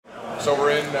So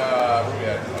we're in,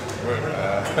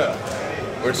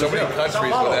 we're in so many countries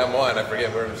with M1, I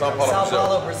forget, we're in Sao Paulo, Sao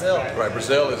Paulo, Brazil. Right,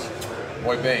 Brazil is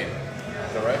muy bem.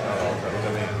 Is that right? I don't know what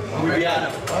that means.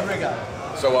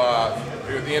 Obrigado. So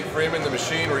we're with Ian Freeman, the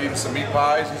machine, we're eating some meat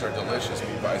pies. These are delicious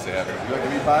meat pies they have here. You like a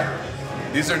meat pie?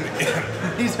 These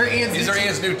are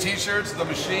Ian's new t-shirts, the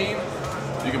machine.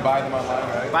 You can buy them online,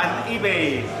 right? Buy them on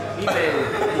eBay.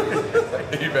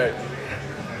 eBay.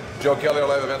 Joe Kelly, our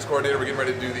live events coordinator. We're getting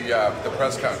ready to do the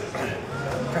press con.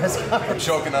 I'm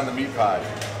choking on the meat pie.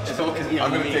 I'm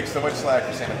going to take so much slack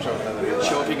for saying I'm choking on the meat pie.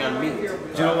 Choking on meat. Do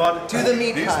you know what? To the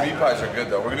meat pie. These meat pies are good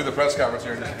though. We're going to do the press conference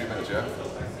here in just a few minutes, yeah?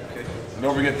 Okay.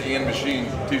 Don't forget the Ian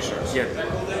Machine t-shirts. Yeah.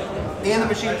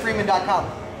 IanTheMachineFreeman.com.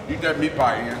 Eat that meat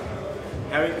pie, Ian.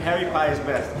 Harry pie is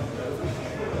best.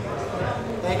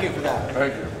 Thank you for that.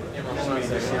 Thank you.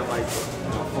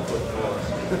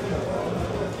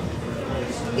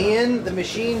 Ian the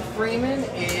Machine Freeman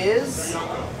is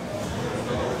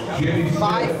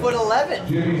 5'11".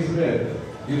 Jimmy Smith.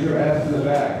 Get your ass to the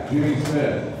back. Jimmy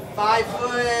Smith. 5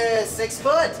 foot, 6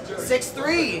 foot,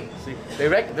 6'3". They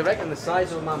reckon the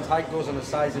size of a man's height goes on the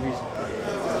size of his...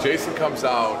 Jason comes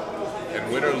out, and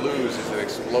win or lose, is an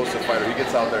explosive fighter. He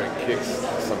gets out there and kicks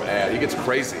some ass. He gets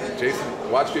crazy.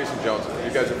 Watch Jason Jones.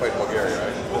 You guys are fighting Bulgaria,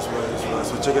 right? That's right.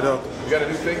 So check it out. You got a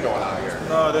new thing going on here.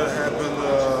 No, that happened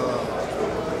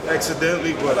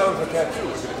accidentally, but... That was a tattoo.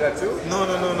 Was it a tattoo? No.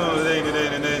 It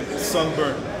ain't.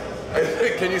 Sunburn.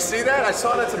 Can you see that? I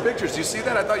saw that in some pictures. Do you see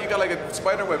that? I thought you got like a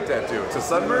spiderweb tattoo. It's a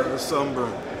sunburn? A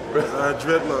sunburn. I had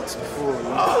dreadlocks before. You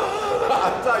know?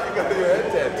 I thought you got your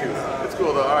head tattoo. It's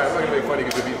cool though. All right, I'm not gonna make funny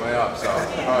because you beat my up. So, all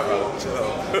right,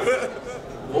 brother.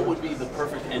 What would be the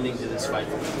perfect ending to this fight?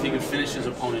 If he could finish his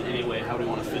opponent anyway, how do you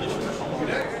want to finish his opponent?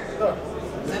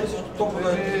 It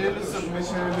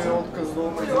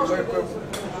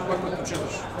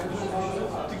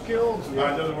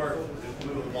doesn't work.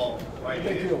 Just move the ball. Right.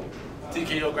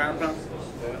 TKO ground pound?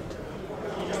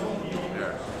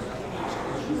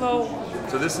 Hello.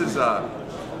 So this is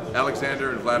Alexander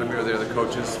and Vladimir. They're the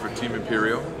coaches for Team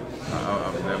Imperial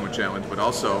of the M1 Challenge, but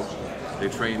also they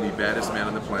train the baddest man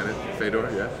on the planet, Fedor.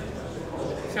 Yeah.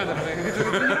 They're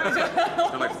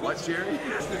like, what, Jerry?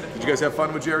 Did you guys have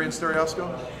fun with Jerry in Steriovsko?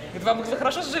 Вам было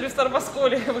хорошо, что жили в Старом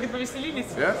Осколе? Вы повеселились?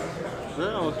 Yeah.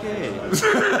 Okay.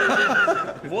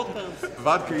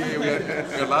 Vodka, yeah, we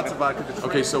got lots of vodka.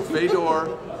 Okay, so Fedor,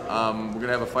 we're going to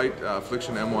have a fight,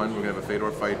 Affliction M1, we're going to have a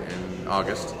Fedor fight in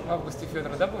August. Августе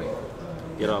Федора, да, будет?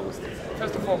 In August.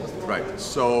 1st of August. Right,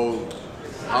 so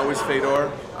how is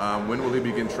Fedor? When will he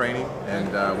begin training?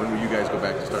 And when will you guys go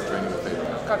back to start training with Fedor?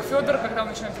 Как Федор, когда он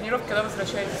начинает тренировки, когда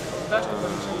возвращаетесь туда, чтобы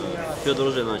начать тренироваться? Федор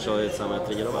уже начал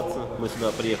тренироваться. Мы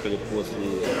сюда приехали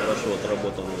после хорошо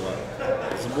отработанного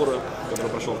сбора, который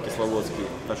прошел в Кисловодске.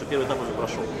 Так что первый этап уже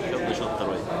прошел. Сейчас начал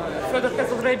второй. Fedor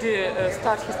has already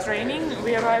started his training.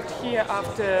 We arrived here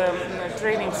after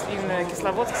trainings in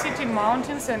Kislovodsk city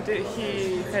mountains, and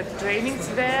he had trainings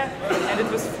there, and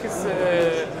it was his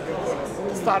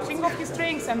starting of his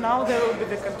trainings, and now there will be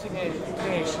the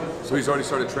continuation. So he's already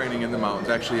started training in the mountains.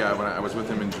 Actually, when I was with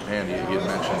him in Japan, he had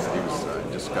mentioned that he was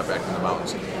just got back from the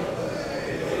mountains.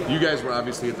 You guys were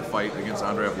obviously at the fight against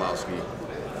Andrei Arlovsky.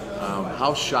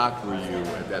 How shocked were you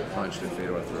at that punch that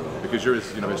Fedor threw? Because you're his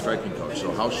striking coach.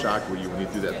 So how shocked were you when he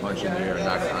threw that punch in the air and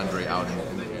knocked Andrei out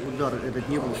in the air? Удар этот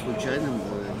не был случайным.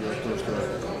 Дело в том, что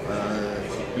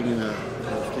именно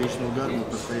встречный удар мы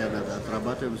постоянно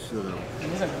отрабатываем с Федором.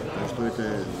 Так что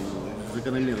это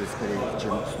закономерность скорее,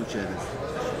 чем случайность.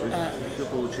 То есть все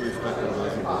получилось так, как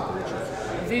должно было получиться.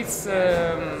 This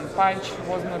punch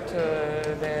was not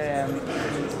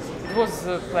it was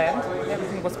planned.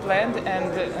 Everything was planned,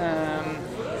 and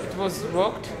it was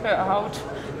worked out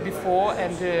before,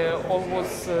 and all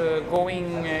was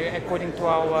going according to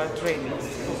our trainings.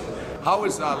 How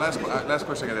is last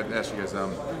question I got to ask you guys?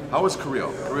 How is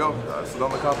Kirill? Kirill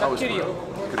Solomikov? How is Kirill?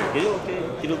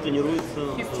 Кирилл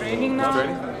тренируется. He's training now.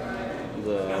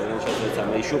 Да, он сейчас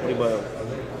еще прибавил.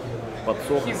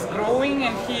 Подсох. He's growing,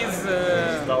 and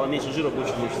стало меньше жира,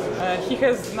 больше мышц. He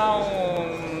has now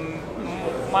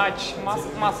much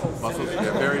muscles. Muscles,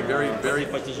 yeah, very.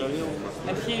 Потяжелел.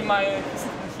 And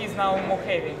he's now more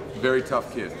heavy. Very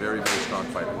tough kid, very strong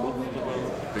fighter.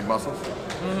 Big muscles.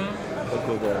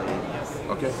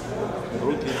 Okay.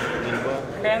 Руки,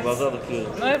 голова, глаза такие.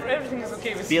 No, everything is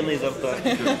okay with Пена изо рта.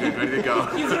 Good, ready to go.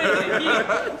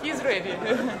 He's ready.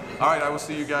 All right, I will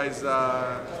see you guys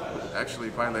actually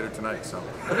probably later tonight. So.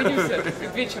 Увидимся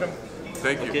вечером.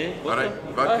 Thank you. Okay, all right,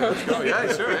 vodka. Let's go. Yeah,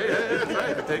 sure. Yeah,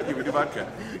 right. Thank you. We do vodka.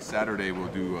 Saturday we'll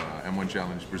do M1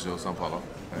 Challenge Brazil, Sao Paulo,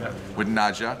 with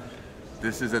Naja.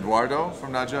 This is Eduardo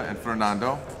from Naja and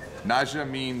Fernando. Naja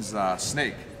means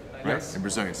snake, right? Yes. In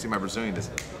Brazilian. See, my Brazilian is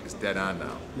dead on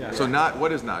now. Yeah. So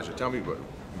what is Naja? Tell me what.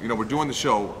 You know, we're doing the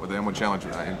show, or the M-1 Challenge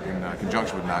in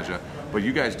conjunction with Naja, but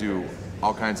you guys do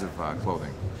all kinds of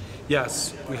clothing.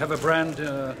 Yes, we have a brand.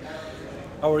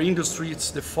 Our industry, it's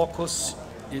the focus.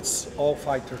 It's all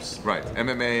fighters. Right.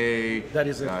 MMA. That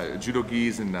is it. Judo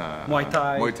gis and Muay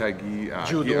Thai gi,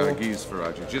 Judo. gis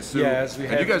for jiu-jitsu. Yes, we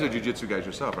and have. you guys are jiu-jitsu guys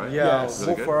yourself, right? Yeah, Yes.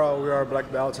 Really both good? we are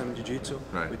black belts in jiu-jitsu.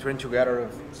 Right. We train together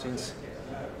since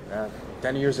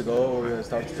 10 years ago. We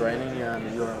started training,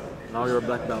 and now you're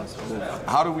black belts.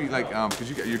 How do we because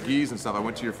you got your gis and stuff? I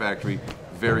went to your factory.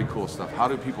 Very cool stuff. How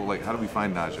do people how do we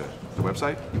find Naja? The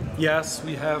website? Yes,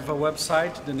 we have a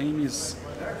website. The name is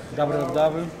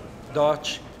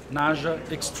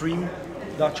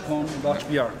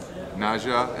www.najaextreme.com.br.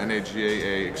 Naja,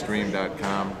 N-A-G-A-A,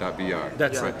 extreme.com.br.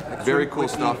 That's right. it. Very cool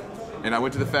stuff. And I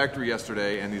went to the factory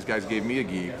yesterday, and these guys gave me a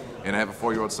gi, and I have a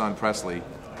 4-year-old son, Presley,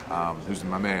 who's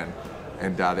my man,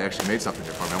 and they actually made something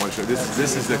here for me. I want to show you.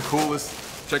 This is the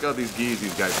coolest. Check out these gis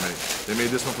these guys made. They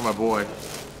made this one for my boy.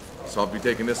 So I'll be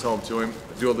taking this home to him,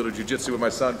 do a little jiu-jitsu with my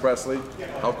son, Presley.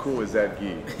 How cool is that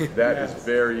gi? That is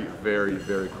very, very,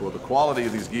 very cool. The quality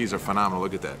of these gis are phenomenal.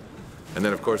 Look at that. And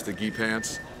then, of course, the gi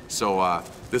pants. So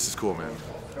this is cool, man.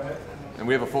 And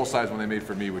we have a full-size one they made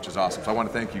for me, which is awesome. So I want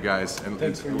to thank you guys. And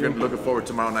we're going to looking forward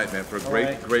tomorrow night, man, for a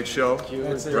great show.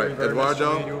 Right,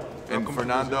 Eduardo and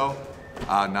Fernando,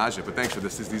 Naja. But thanks for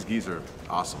this. These gis are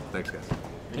awesome. Thanks, guys.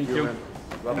 Thank you.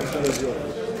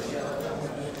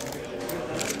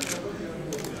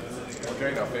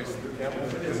 Okay, now face the camera.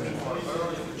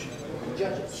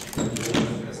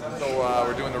 So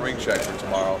we're doing the ring check for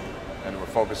tomorrow, and we're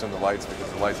focusing the lights because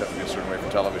the lights have to be a certain way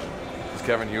for television. This is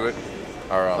Kevin Hewitt,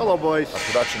 our Hello, boys. our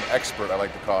production expert, I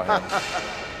like to call him.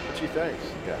 What you think?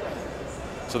 Yeah.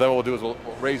 So then what we'll do is we'll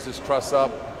raise this truss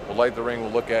up, we'll light the ring,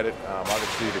 we'll look at it.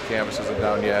 Obviously the canvas isn't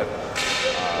down yet,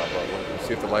 but we'll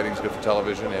see if the lighting's good for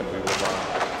television, and we will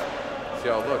see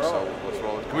how it looks. So let's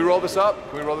roll it. Can we roll this up?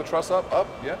 Can we roll the truss up? Up?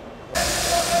 Yeah.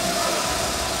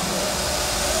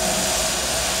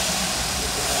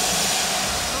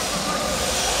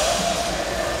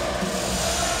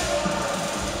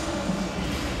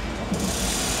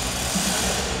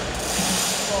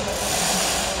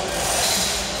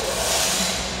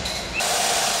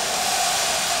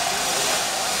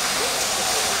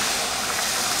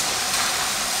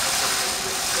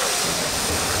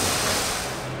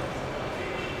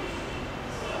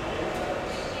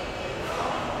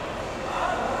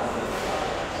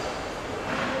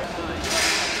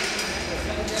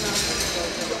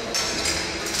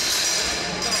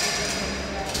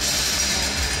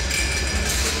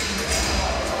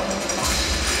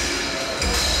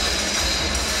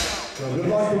 Good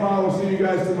luck tomorrow. We'll see you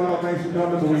guys tomorrow. Thanks for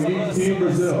coming. But we need Team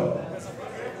Brazil.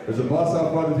 There's a bus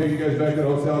out front to take you guys back to the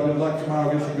hotel. Good luck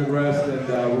tomorrow. Get some good rest, and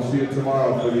we'll see you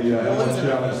tomorrow for the M-1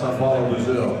 Challenge, Sao Paulo,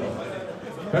 Brazil.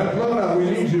 Pamplona, we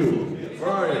need you. Where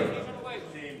are you?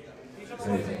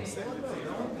 Hey.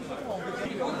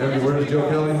 Where is Joe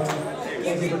Kelly?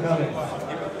 Thank you for coming.